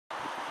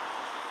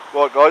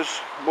Right guys,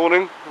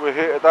 morning. We're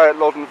here today at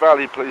Loddon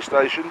Valley Police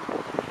Station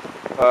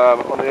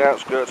on the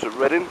outskirts of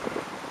Reading.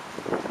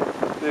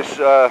 This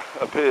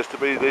appears to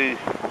be the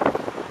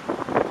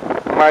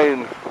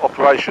main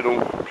operational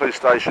police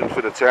station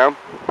for the town.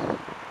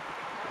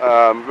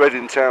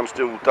 Reading town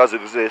still does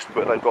exist,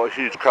 but they've got a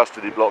huge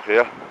custody block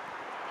here,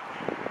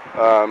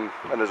 and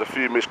there's a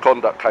few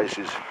misconduct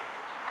cases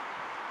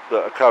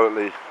that are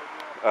currently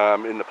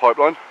in the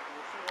pipeline.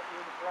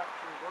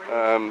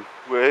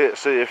 We're here to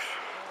see if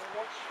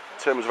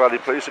Thames Valley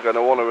Police are going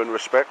to honour and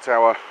respect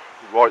our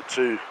right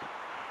to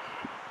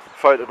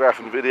photograph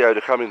and video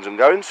the comings and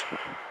goings.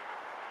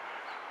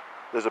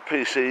 There's a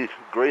PC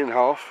Green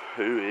half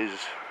who is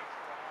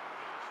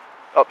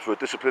up for a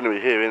disciplinary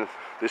hearing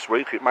this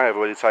week. It may have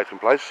already taken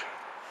place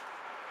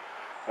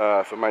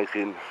for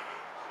making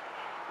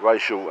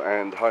racial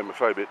and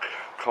homophobic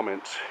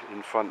comments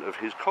in front of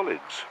his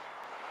colleagues.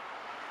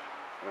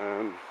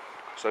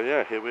 So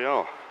yeah, here we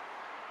are.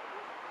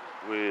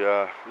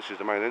 This is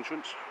the main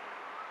entrance,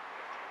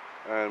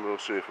 and we'll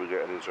see if we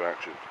get an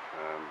interaction.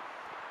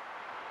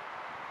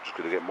 Just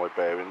going to get my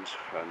bearings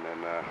and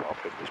then I'll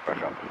pick this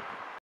back up.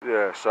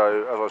 Yeah,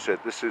 so as I said,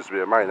 this seems to be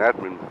a main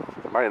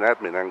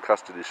admin and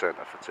custody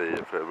centre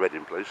for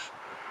Reading Police.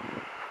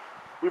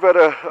 We've had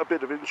a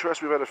bit of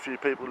interest. We've had a few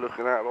people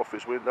looking out of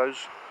office windows.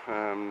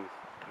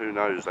 Who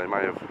knows, they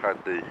may have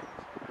had the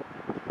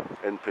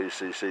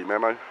NPCC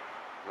memo.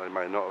 They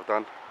may not have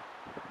done.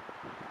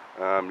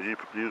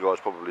 You guys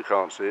probably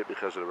can't see it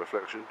because of the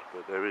reflection,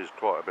 but there is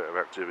quite a bit of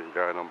activity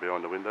going on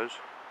behind the windows.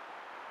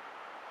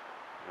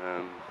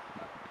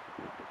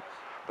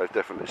 They've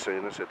definitely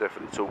seen us, they're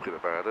definitely talking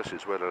about us.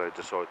 It's whether they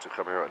decide to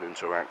come out and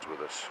interact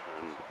with us.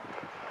 And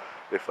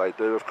if they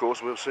do, of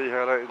course, we'll see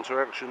how that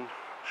interaction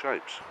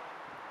shapes.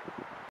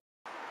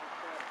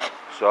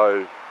 So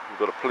we've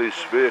got a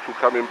police vehicle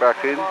coming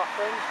back in,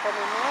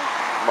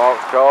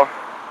 marked car.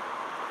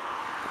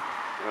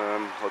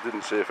 I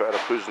didn't see if it had a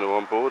prisoner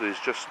on board. He's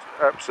just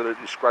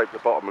absolutely scraped the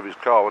bottom of his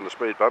car on the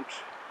speed bumps.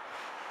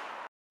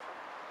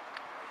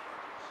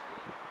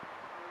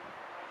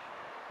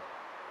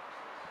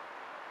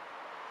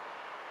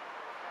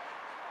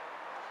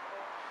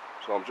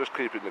 So I'm just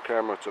keeping the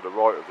camera to the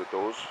right of the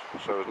doors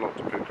so as not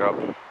to pick up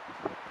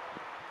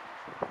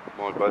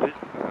my buddy.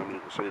 You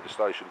can see the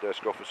station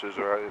desk officers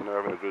are out in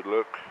there having a good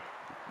look.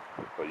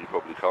 But you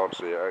probably can't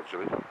see it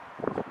actually.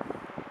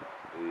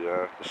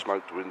 The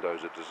smoked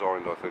windows are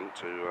designed, I think,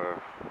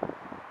 to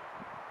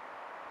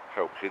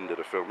help hinder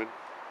the filming.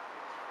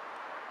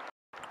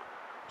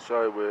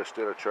 So we're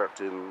still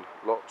attracting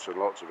lots and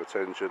lots of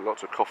attention,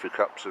 lots of coffee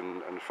cups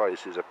and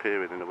faces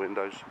appearing in the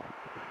windows.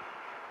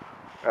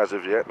 As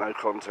of yet, no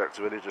contact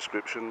of any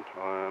description.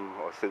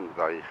 I think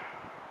they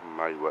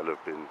may well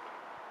have been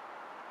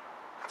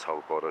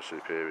told by their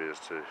superiors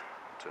to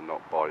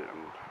not bite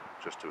and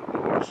just to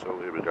ignore us. So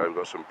here we go, we've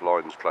got some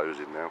blinds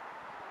closing now.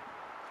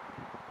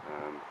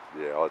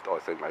 Yeah, I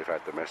think they've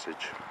had the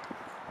message.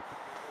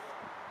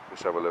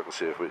 Let's have a look and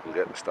see if we can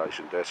get the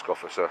station desk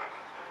officer.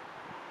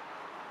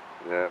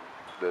 Yeah,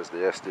 there's the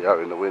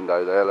SDO in the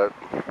window there, look.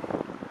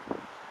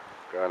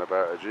 Going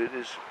about her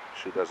duties.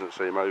 She doesn't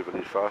seem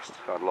overly fussed,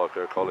 unlike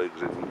her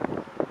colleagues in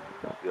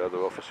the other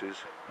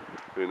offices.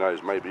 Who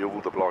knows, maybe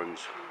all the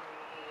blinds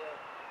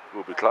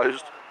will be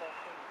closed.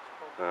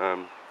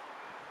 I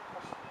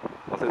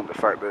think the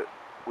fact that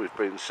we've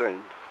been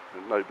seen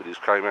and nobody's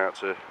came out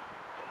to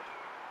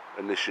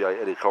initiate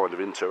any kind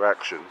of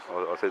interaction,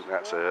 I think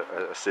that's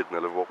a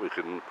signal of what we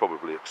can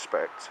probably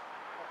expect.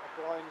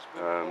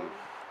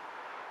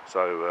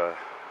 So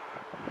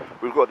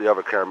we've got the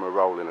other camera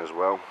rolling as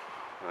well,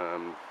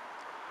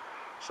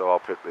 so I'll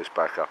pick this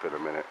back up in a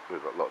minute.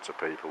 We've got lots of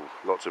people,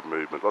 lots of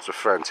movement, lots of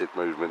frantic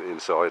movement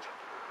inside,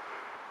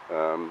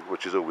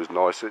 which is always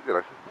nice. It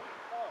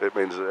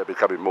means that they're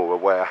becoming more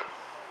aware.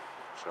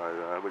 So,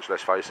 which,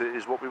 let's face it,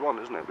 is what we want,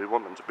 isn't it? We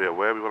want them to be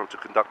aware, we want them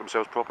to conduct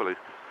themselves properly.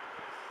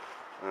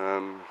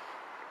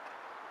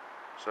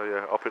 So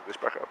yeah, I'll pick this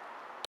back up.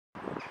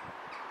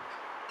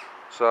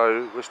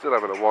 So we're still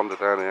having a wander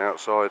down the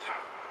outside.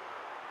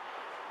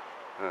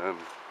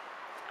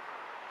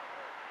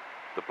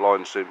 The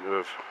blinds seem to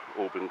have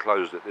all been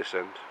closed at this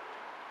end.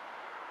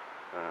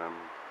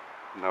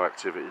 No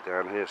activity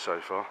down here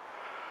so far.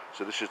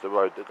 So this is the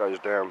road that goes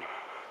down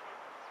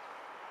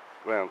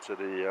round to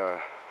the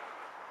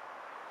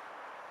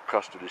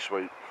custody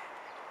suite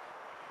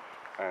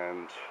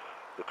and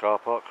the car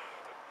park.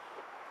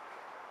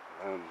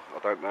 I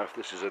don't know if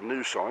this is a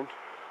new sign,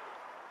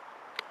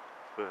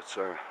 but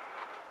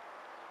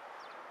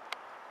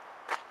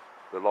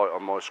the light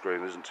on my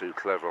screen isn't too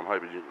clever. I'm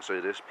hoping you can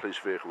see this. Police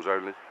vehicles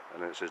only,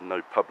 and then it says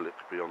no public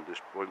beyond this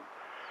point.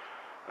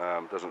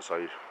 Doesn't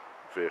say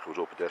vehicles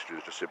or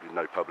pedestrians, just simply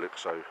no public,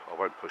 so I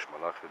won't push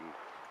my luck and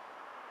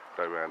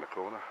go round the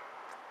corner.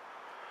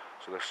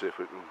 So let's see if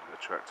we can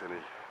attract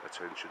any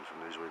attention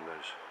from these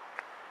windows.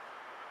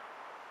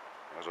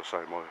 As I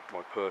say,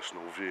 my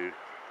personal view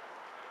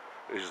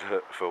is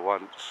that for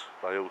once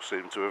they all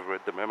seem to have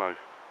read the memo.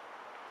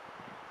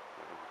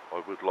 I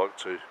would like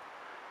to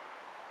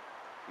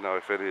know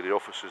if any of the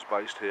officers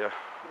based here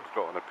have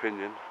got an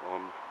opinion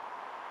on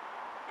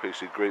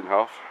PC Green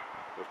Half.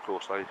 Of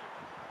course they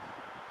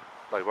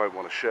won't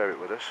want to share it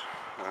with us,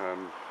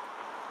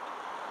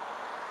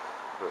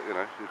 but you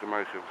know, you can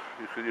make them,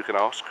 you can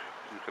ask.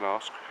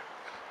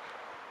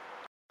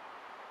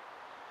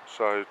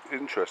 So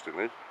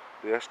interestingly,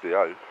 the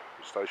SDO,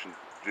 the Station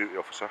Duty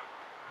Officer,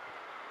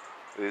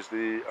 is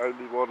the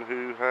only one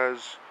who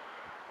has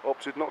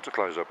opted not to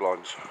close her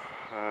blinds.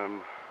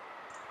 Of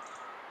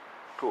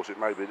course, it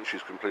may be that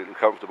she's completely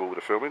comfortable with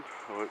the filming,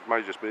 or it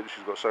may just be that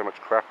she's got so much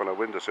crap on her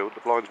windowsill that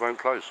the blinds won't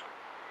close.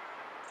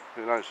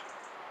 Who knows?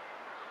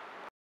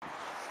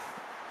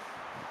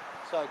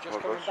 So just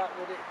coming back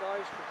with it,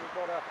 guys,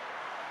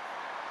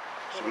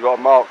 because we've got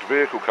a marked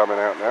vehicle coming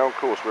out now. Of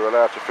course, we're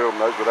allowed to film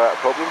those without a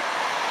problem.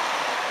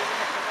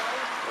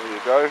 There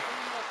you go.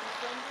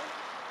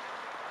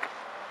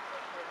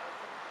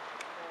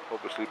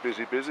 Obviously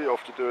busy,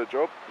 off to do a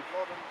job.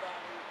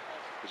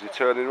 Is he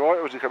turning right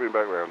or is he coming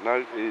back round?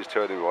 No, he's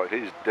turning right.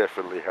 He's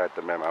definitely had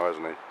the memo,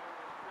 hasn't he?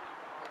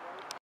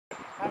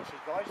 Actually,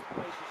 guys, the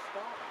place is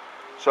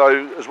starting.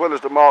 So, as well as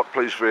the marked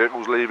police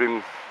vehicles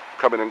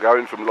coming and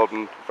going from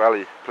Loddon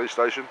Valley Police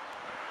Station,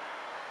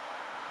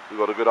 we've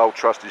got a good old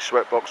trusty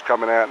sweatbox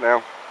coming out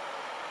now.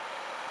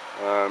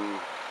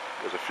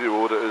 There's a few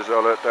auditors.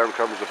 Down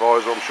comes the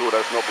visor. I'm sure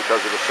that's not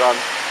because of the sun.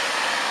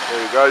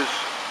 There he goes.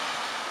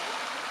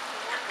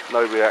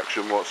 No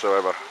reaction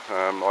whatsoever.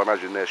 I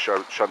imagine they're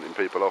shunting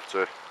people off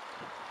to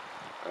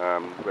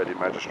ready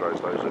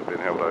magistrates, those that have been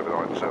held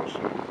overnight themselves.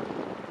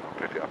 I'll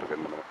pick it up again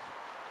in a minute.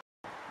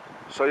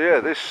 So yeah,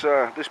 this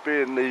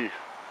being the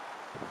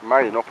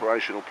main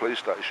operational police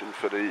station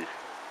for the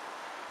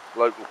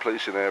local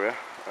policing area,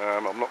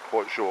 I'm not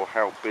quite sure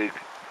how big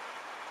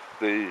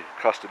the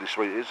custody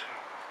suite is.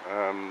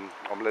 I'm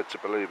led to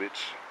believe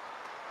it's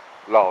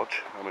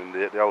large. I mean,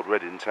 the old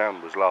Reading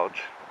town was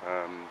large.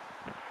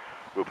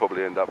 We'll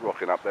probably end up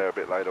rocking up there a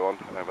bit later on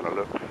and having a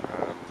look.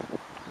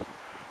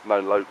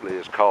 Known locally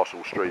as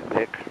Castle Street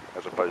Nick,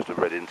 as opposed to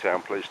Reading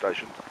Town Police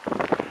Station.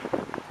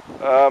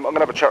 I'm going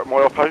to have a chat with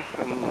my oppo,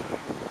 and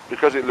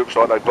because it looks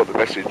like they've got the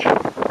message.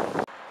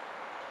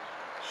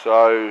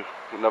 So,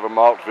 another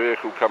marked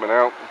vehicle coming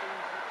out.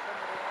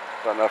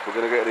 Don't know if we're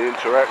going to get any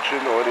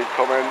interaction or any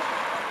comment.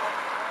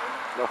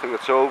 Nothing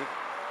at all.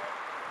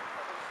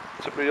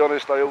 To be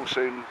honest, they all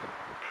seem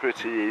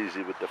pretty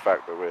easy with the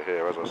fact that we're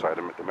here. As I say,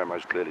 the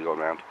memo's clearly gone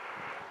round.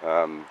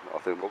 I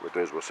think what we'll do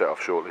is we'll set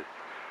off shortly,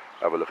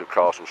 have a look at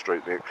Castle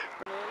Street Nick.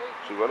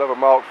 So we've got another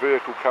marked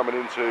vehicle coming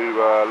into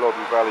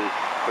Loddon Valley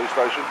Police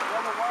Station.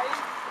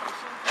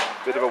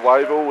 Bit of a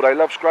wave. Oh, they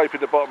love scraping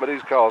the bottom of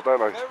these cars, don't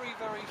they? Very,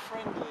 very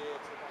friendly here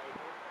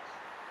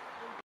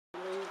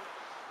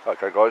today.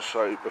 Okay guys,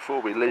 so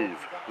before we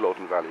leave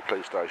Loddon Valley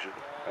Police Station,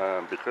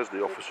 because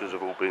the officers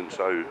have all been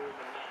so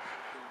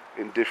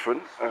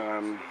indifferent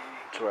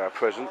to our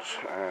presence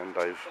and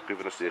they've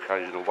given us the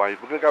occasional wave,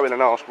 we're going to go in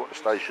and ask what the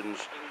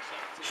station's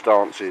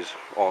stance is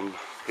on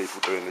people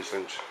doing these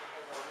things.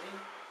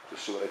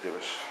 Let's see what they give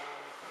us.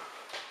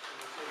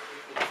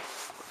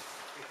 Let's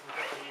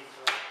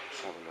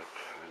have a look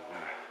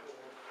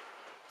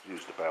and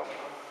use the bell.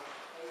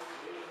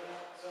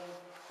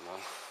 No.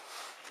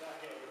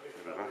 Here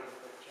we go.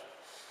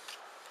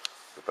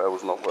 The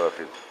bell's not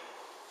working.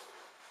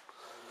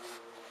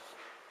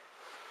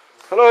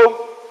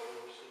 Hello?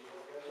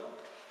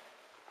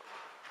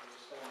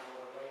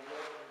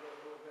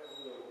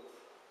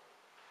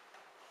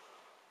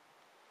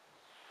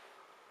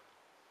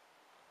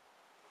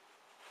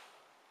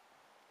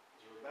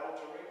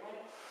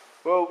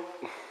 Well,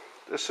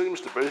 there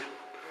seems to be.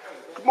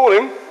 Good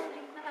morning.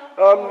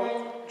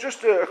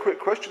 Just a quick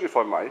question, if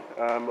I may.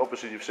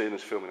 Obviously, you've seen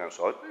us filming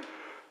outside.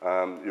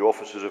 Your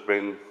officers have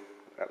been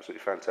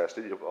absolutely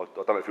fantastic. I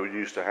don't know if you're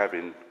used to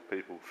having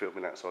people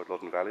filming outside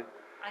Loddon Valley.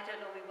 I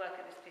don't normally work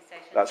at this police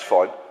station. That's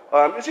fine.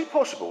 Is it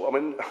possible? I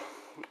mean,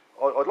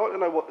 I'd like to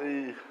know what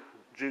the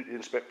duty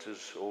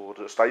inspectors or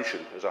the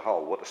station as a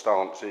whole, what the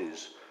stance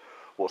is,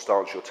 what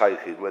stance you're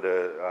taking,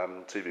 whether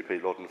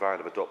TVP Loddon Valley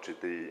have adopted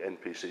the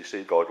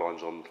NPCC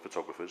guidelines on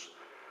photographers.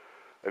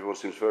 Everyone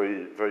seems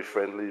very, very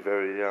friendly,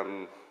 very,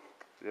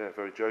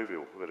 very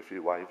jovial. We had a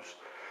few waves.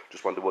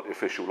 Just wondered what the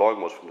official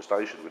line was from the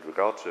station with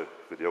regard to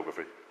videography.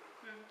 Would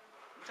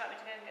you like me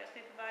to go and get a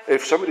supervisor?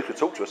 If somebody could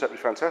talk to us, that'd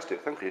be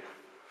fantastic. Thank you.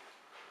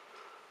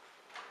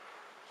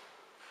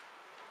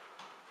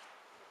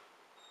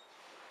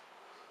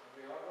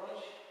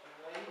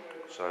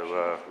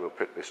 So we'll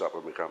pick this up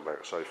when we come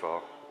back. So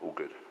far, all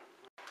good.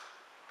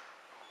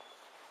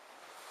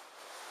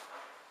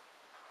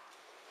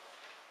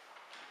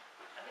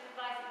 I've been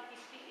advised that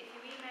if you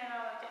email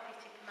our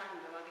deputy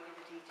commander, I'll give you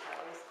the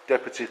details.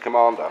 Deputy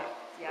Commander?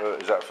 Yeah.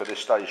 Is that for this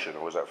station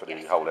or is that for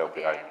the whole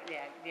LPA?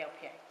 Yeah, the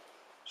LPA.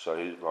 So,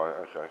 right,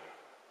 okay.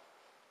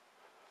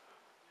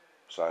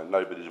 So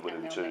nobody's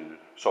willing to...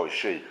 Sorry,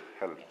 she,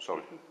 Helen,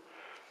 sorry.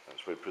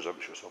 That's very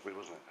presumptuous of me,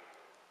 wasn't it?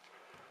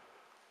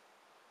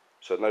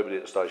 So nobody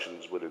at the station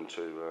is willing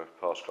to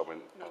pass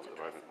comment at the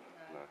moment?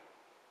 No.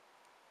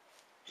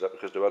 Is that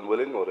because they're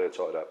unwilling or they're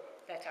tied up?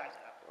 They're tied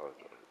up. Oh,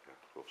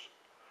 Of course.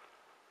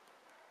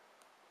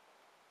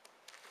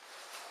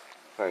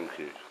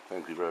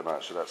 Thank you very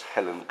much. So that's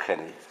Helen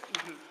Kenny.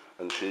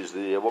 And she's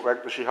the, what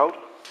rank does she hold? I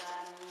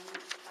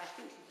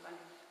think she's one.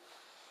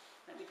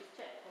 Let me just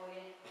check for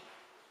you.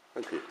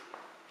 Thank you.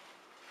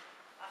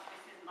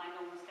 This is my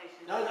normal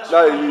station. No, that's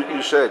No, fine.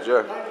 you said,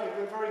 yeah. No, you've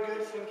been very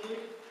good, thank you.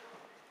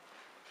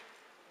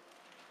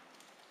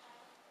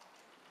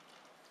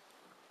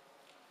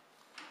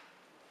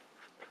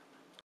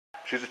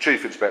 She's the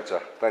Chief Inspector.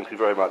 Thank you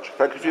very much.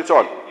 Thank you for your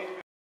time.